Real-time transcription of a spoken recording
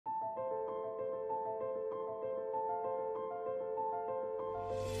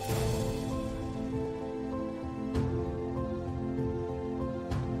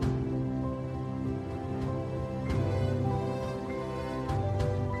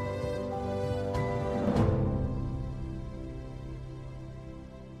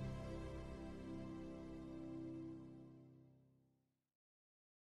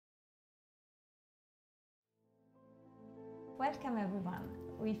Welcome everyone!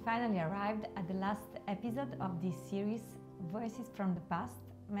 We finally arrived at the last episode of this series, Voices from the Past,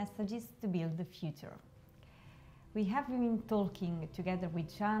 Messages to Build the Future. We have been talking together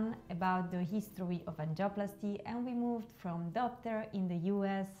with Jean about the history of angioplasty, and we moved from doctor in the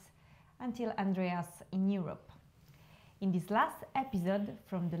US until Andreas in Europe. In this last episode,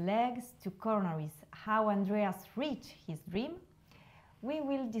 from the legs to coronaries, how Andreas reached his dream, we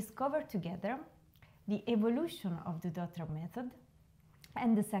will discover together the evolution of the doctor method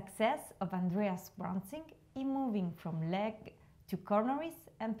and the success of Andreas Grüntzig in moving from leg to coronaries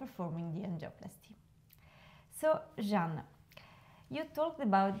and performing the angioplasty. So, Jean, you talked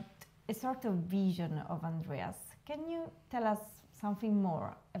about a sort of vision of Andreas. Can you tell us something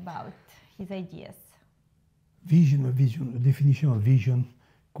more about his ideas? A definition of vision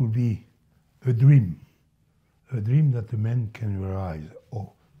could be a dream that a man can realize,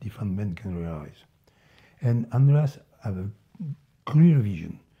 or different men can realize. And Andreas had a clear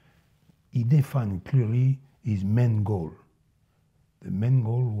vision. He defined clearly his main goal. The main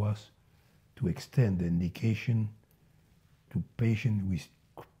goal was to extend the indication to patients with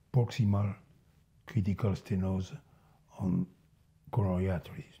proximal critical stenosis on coronary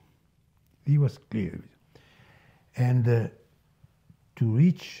arteries. He was clear. And to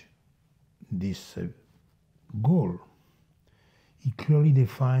reach this goal, he clearly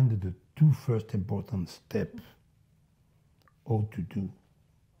defined the two first important steps how to do.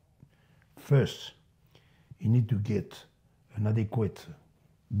 First, you need to get an adequate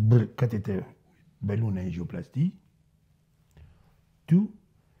catheter balloon angioplasty. Two,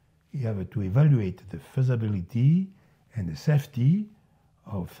 you have to evaluate the feasibility and the safety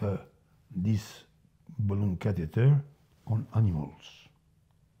of this balloon catheter on animals.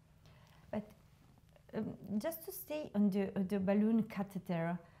 But just to stay on the balloon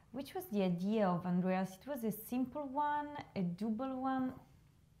catheter, which was the idea of Andreas? It was a simple one, a double one,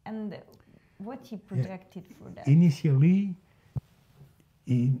 and what he projected for that? Initially,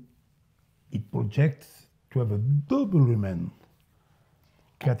 it projects to have a double-lumen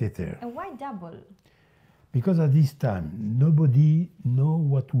catheter. And why double? Because at this time, nobody knows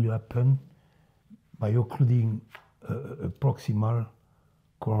what will happen by occluding a proximal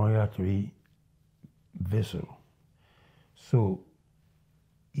coronary artery vessel. So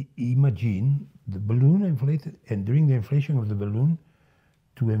imagine the balloon inflated, and during the inflation of the balloon,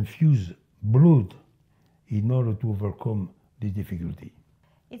 to infuse blood in order to overcome this difficulty.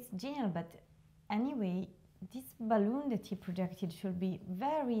 It's genial, but anyway, this balloon that he projected should be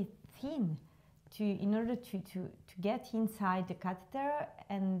very thin in order to get inside the catheter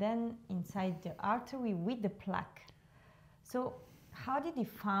and then inside the artery with the plaque. So how did he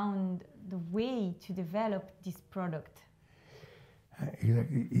found the way to develop this product? At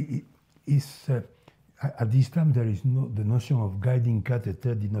this time, there is the notion of guiding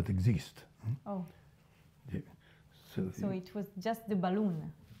catheter did not exist. Oh. Yeah. So it was just the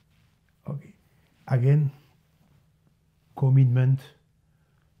balloon. Okay. Again, commitment,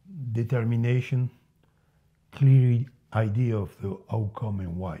 determination, clear idea of the outcome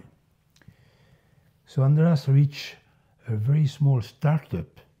and why. So Andreas reached a very small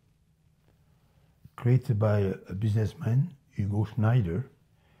startup created by a businessman, Hugo Schneider,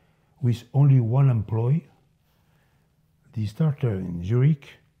 with only one employee. The startup in Zurich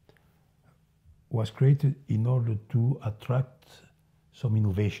was created in order to attract some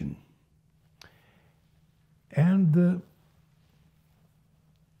innovation. And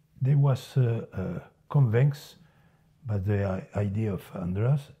they was convinced by the idea of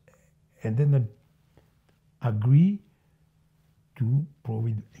Andreas, and then they agree to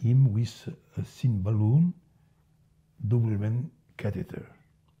provide him with a thin balloon, double-lumen catheter.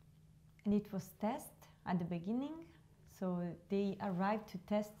 And it was tested at the beginning, so they arrived to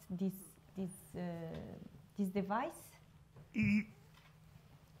test this device. He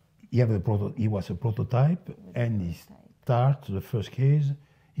was a prototype, and he started the first case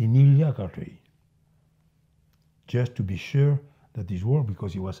in iliac artery, just to be sure that this worked,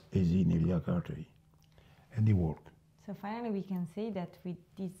 because he was easy in iliac artery, and it worked. So finally we can say that with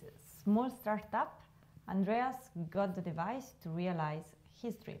this small startup, Andreas got the device to realize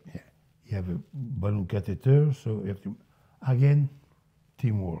his dream. Yeah. You have a balloon catheter, so you have to, again,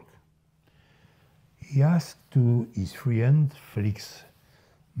 teamwork. He asked to his friend Felix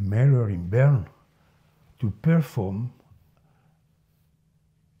Meller in Bern to perform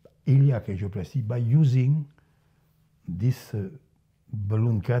iliac angioplasty by using this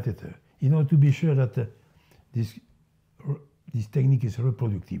balloon catheter, in order to be sure that this technique is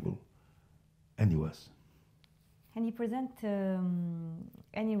reproducible, and it was. Can you present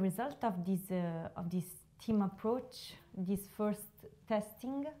any result of this team approach, this first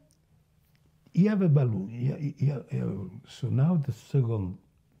testing? You have a balloon. So now the second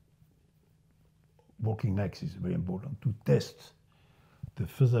working next is very important to test the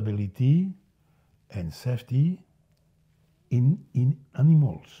feasibility and safety in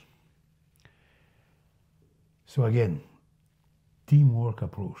animals. So again, teamwork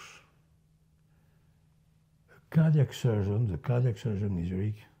approach. The cardiac surgeon is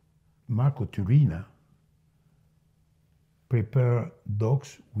Zurich, Marco Turina, prepare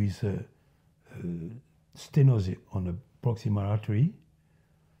dogs with a stenosis on the proximal artery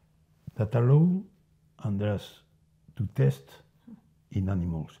that allow Andreas to test in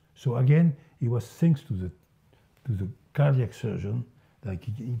animals. So again, it was thanks to the cardiac surgeon that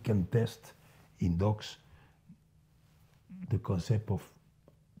he can test in dogs the concept of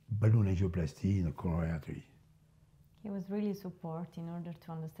balloon angioplasty in a coronary artery. He was really support in order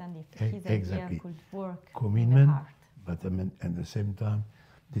to understand if his Exactly. idea could work Commitment, in the heart. but at the same time,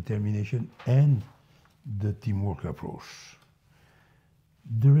 determination and the teamwork approach.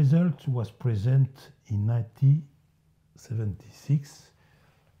 The result was present in 1976.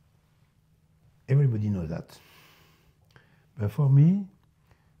 Everybody knows that. But for me,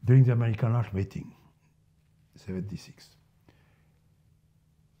 during the American Heart meeting, 76.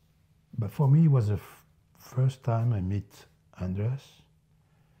 But for me, it was the first time I met Andreas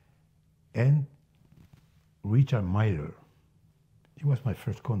and Richard Miller. It was my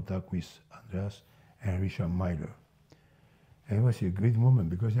first contact with Andreas and Richard Miller. And it was a great moment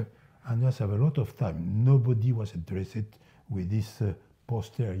because Andreas had a lot of time. Nobody was interested with this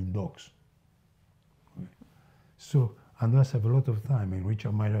poster in dogs. So Andreas had a lot of time and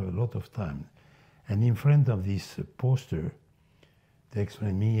Richard Miller had a lot of time. And in front of this poster, they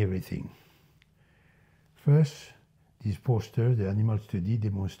explained me everything. First, this poster, the animal study,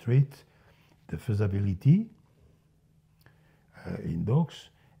 demonstrates the feasibility in dogs,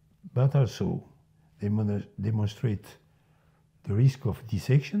 but also they demonstrate the risk of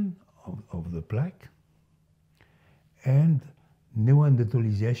dissection of the plaque and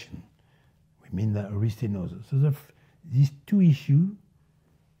neoendothelialization. We mean that restenosis. So these two issues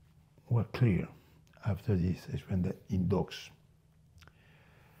were clear after this explained in dogs.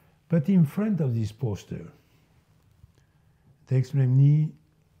 But in front of this poster, they explained me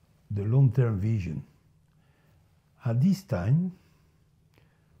the long-term vision. At this time,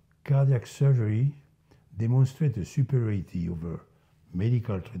 cardiac surgery demonstrates a superiority over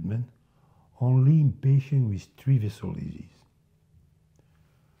medical treatment only in patients with three-vessel disease.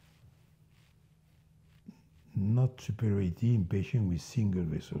 Not superiority in patients with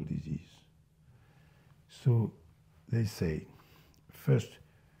single-vessel disease. So they say, first,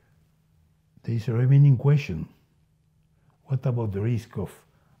 there is a remaining question. What about the risk of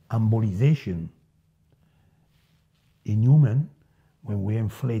embolization in human when we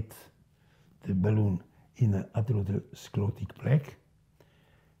inflate the balloon in an atherosclerotic plaque?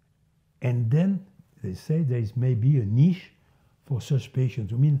 And then they say there is maybe a niche for such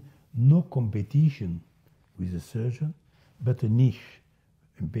patients. I mean, no competition with the surgeon, but a niche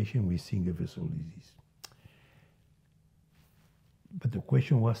in patients with single vessel disease. But the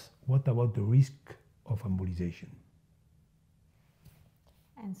question was, what about the risk of embolization?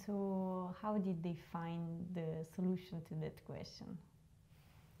 And so how did they find the solution to that question?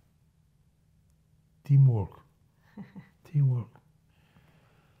 Teamwork. Teamwork.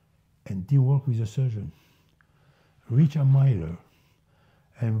 And teamwork with the surgeon. Richard Miller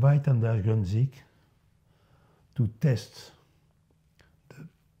invited Andreas Grüntzig to test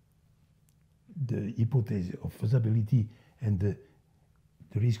the hypothesis of feasibility and the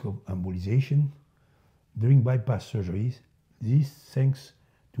risk of embolization during bypass surgeries. This thanks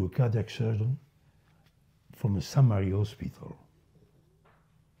to a cardiac surgeon from a Samari hospital.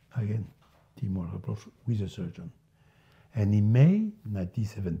 Again, teamwork approach with a surgeon. And in May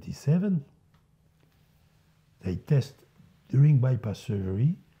 1977, they test during bypass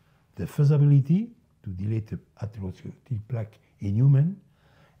surgery the feasibility to dilate the atherosclerotic plaque in human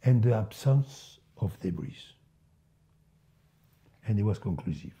and the absence of debris. And it was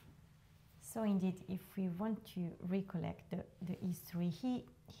conclusive. So indeed, if we want to recollect the history,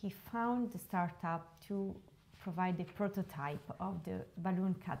 he found the startup to provide the prototype of the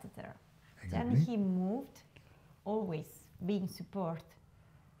balloon catheter. Exactly. Then he moved, always being support.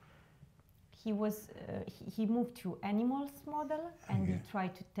 He moved to animals model and he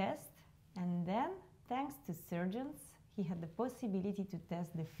tried to test, and then thanks to surgeons, he had the possibility to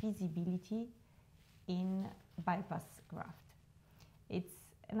test the feasibility in bypass graft. It's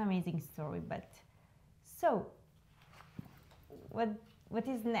an amazing story, but so what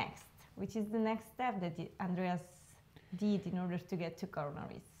is next? Which is the next step that Andreas did in order to get to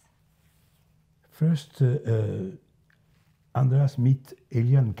coronaries? First, Andreas met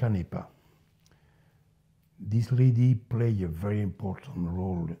Eliane Canepa. This lady played a very important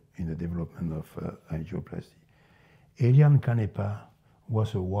role in the development of angioplasty. Eliane Canepa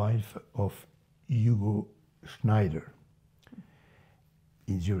was a wife of Hugo Schneider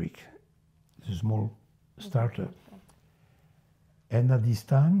in Zurich, the small startup. And at this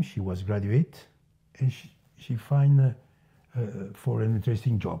time, she was graduate, and she found for an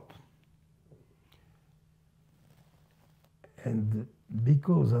interesting job. And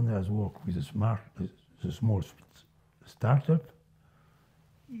because Andreas worked with a small startup,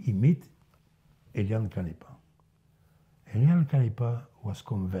 he met Eliane Canepa. Eliane Canepa was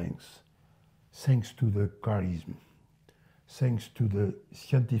convinced, thanks to the charisma, thanks to the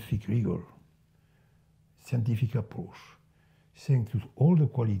scientific rigor, scientific approach, thanks to all the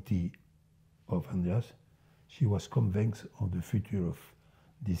quality of Andreas, she was convinced of the future of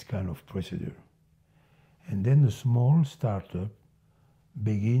this kind of procedure. And then the small startup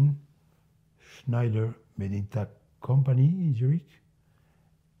began Schneider Medita company in Zurich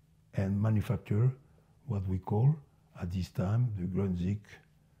and manufacture what we call at this time the Grüntzig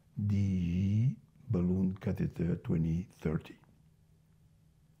DG balloon catheter 2030.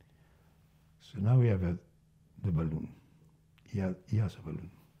 So now we have the balloon. He has a balloon.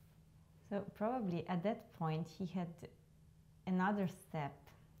 So probably at that point he had another step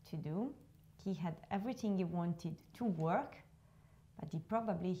to do. He had everything he wanted to work, but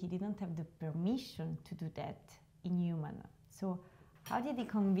he didn't have the permission to do that in human. So how did he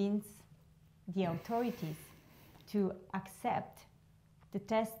convince the authorities to accept the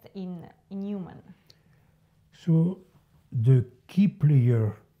test in human? So the key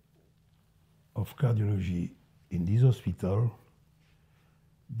player of cardiology in this hospital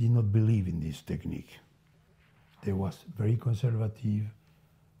did not believe in this technique. They was very conservative,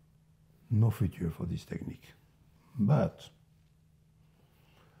 no future for this technique. But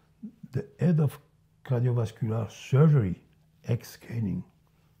the head of cardiovascular surgery, X-scanning,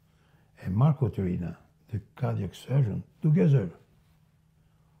 and Marco Terina, the cardiac surgeon, together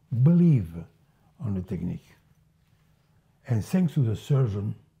believe on the technique. And thanks to the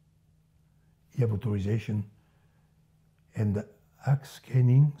surgeon, he have authorization, and the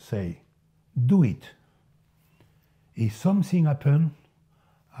X-scanning say, do it. If something happen,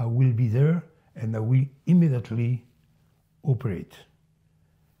 I will be there and I will immediately operate.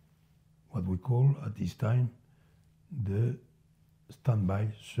 What we call at this time the standby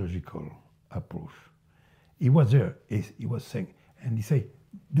surgical approach. He was there, he was saying, and he said,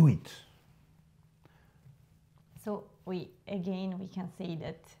 do it. So we can say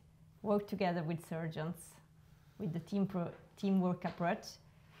that work together with surgeons, with the teamwork approach,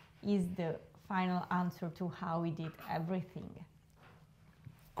 is the final answer to how we did everything.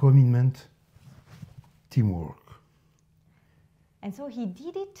 Commitment, teamwork. And so he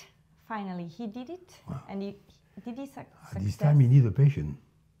did it, finally, he did it, wow. And he did it success. At this time he needed a patient,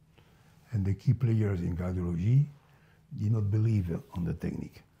 and the key players in cardiology did not believe on the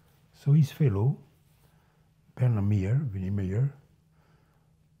technique. So his fellow, Bernard Meyer,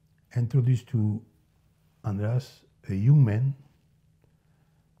 introduced to Andreas a young man,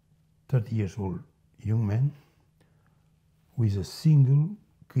 30 years old young man, with a single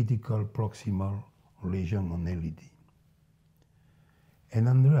critical proximal lesion on LED. And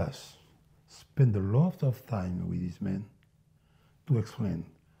Andreas spent a lot of time with this man to explain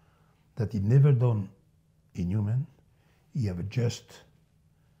that he never done in human. He have just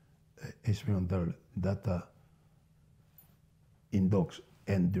experimental data in dogs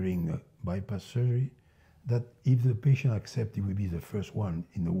and during bypass surgery, that if the patient accepts, he will be the first one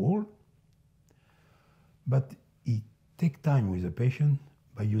in the world. But he take time with the patient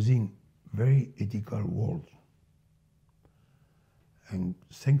by using very ethical words. And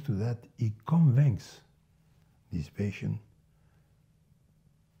thanks to that, he convinces this patient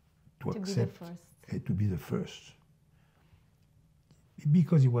to accept to be the first.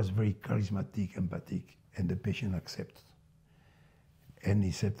 Because he was very charismatic, empathic, and the patient accepts. And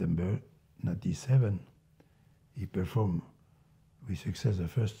in September 1997, he performed with success the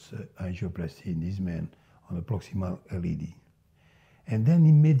first angioplasty in this man on a proximal LED. And then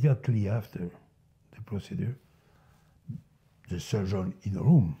immediately after the procedure, the surgeon in the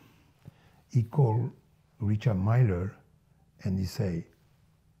room, he called Richard Myler and he said,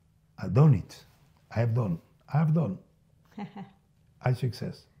 I've done it, I've done. I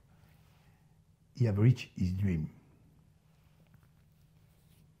success. He have reached his dream.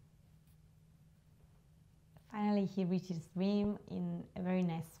 finally he reached his dream in a very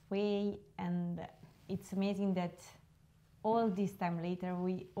nice way, and it's amazing that all this time later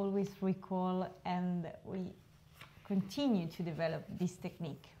we always recall and we continue to develop this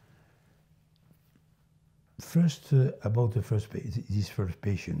technique. First, about this first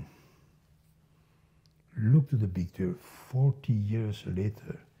patient. Look to the picture, 40 years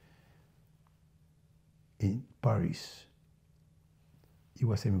later in Paris. He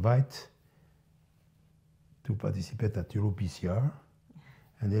was invited to participate at EuroPCR,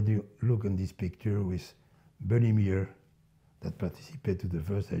 and then you look in this picture with Bunny Meyer that participated to the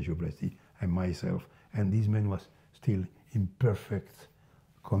first angioplasty, and myself, and this man was still in perfect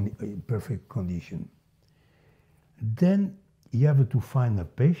condition. Then you have to find a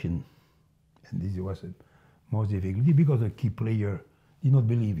patient, and this was the most difficulty because the key player did not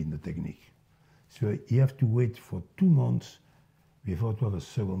believe in the technique. So you have to wait for 2 months before to have a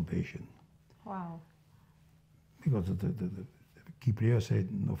second patient. Wow. Because the key player said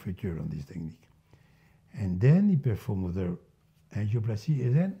no future on this technique. And then he performed the angioplasty,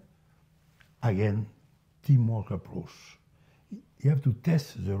 and then again, teamwork approach. You have to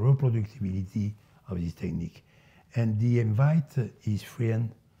test the reproducibility of this technique. And he invited his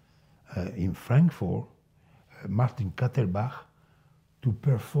friend in Frankfurt, Martin Kattelbach, to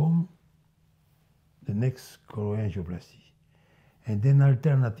perform the next coronary angioplasty. And then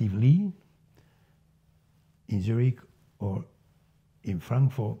alternatively, in Zurich or in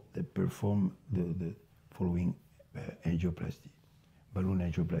Frankfurt, they perform the following angioplasty, balloon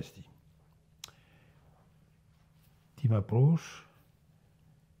angioplasty. Team approach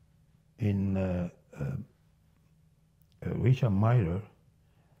in Richard Miller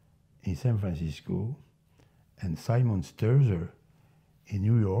in San Francisco and Simon Sturzer in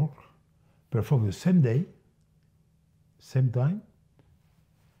New York performed the same day, same time.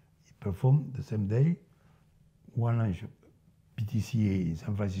 He performed the same day, one PTCA in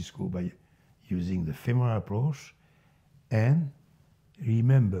San Francisco by using the femoral approach, and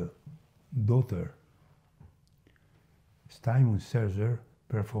remember, daughter, Simon Sturzer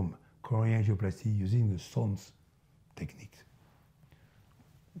performed coronary angioplasty using the SONS technique.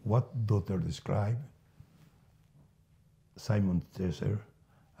 What daughter described, Simon Sturzer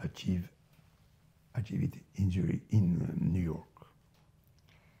achieved it in New York.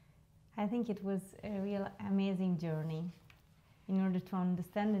 I think it was a real amazing journey in order to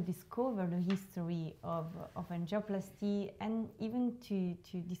understand and discover the history of angioplasty, and even to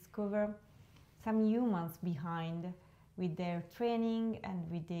discover some humans behind, with their training and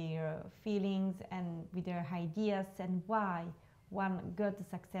with their feelings and with their ideas, and why one got the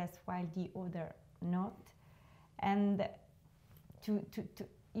success while the other not. And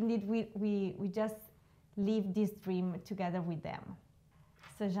indeed we just live this dream together with them.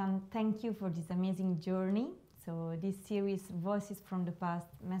 So Jean, thank you for this amazing journey. So this series, Voices from the Past,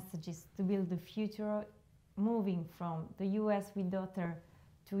 Messages to Build the Future, moving from the US with daughter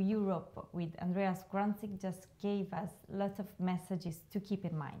to Europe with Andreas Grüntzig, just gave us lots of messages to keep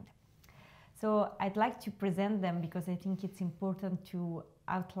in mind. So I'd like to present them because I think it's important to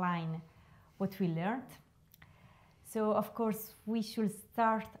outline what we learned. So of course we should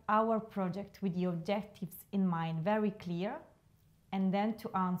start our project with the objectives in mind very clear, and then to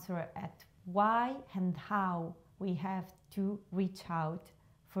answer at why and how we have to reach out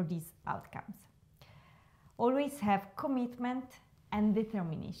for these outcomes. Always have commitment and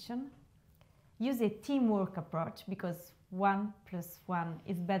determination. Use a teamwork approach because 1 + 1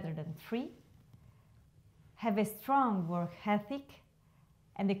 is better than 3. Have a strong work ethic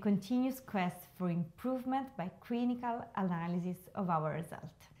and a continuous quest for improvement by clinical analysis of our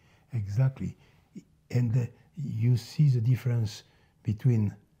result. Exactly. And you see the difference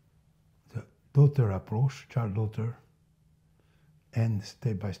between the daughter approach, child daughter, and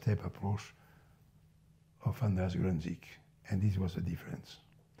step-by-step approach of Andreas Grüntzig. And this was the difference.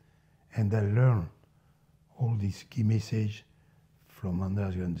 And I learned all these key messages from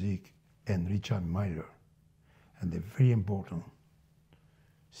Andreas Grüntzig and Richard Miller. And they're very important.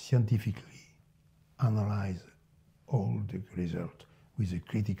 Scientifically analyze all the results with a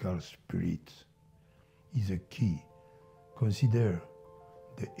critical spirit is a key. Consider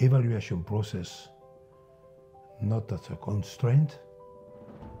the evaluation process not as a constraint,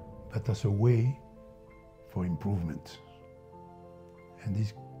 but as a way for improvement. And this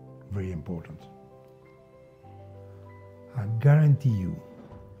is very important. I guarantee you,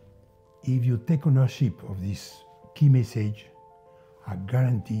 if you take ownership of this key message, I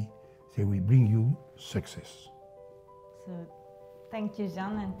guarantee they will bring you success. So thank you,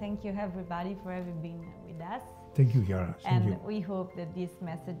 Jean, and thank you everybody for having been with us. Thank you, Chiara. Thank you. And we hope that these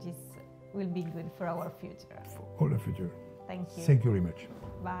messages will be good for our future. For all the future. Thank you. Thank you very much.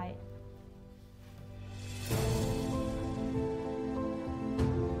 Bye.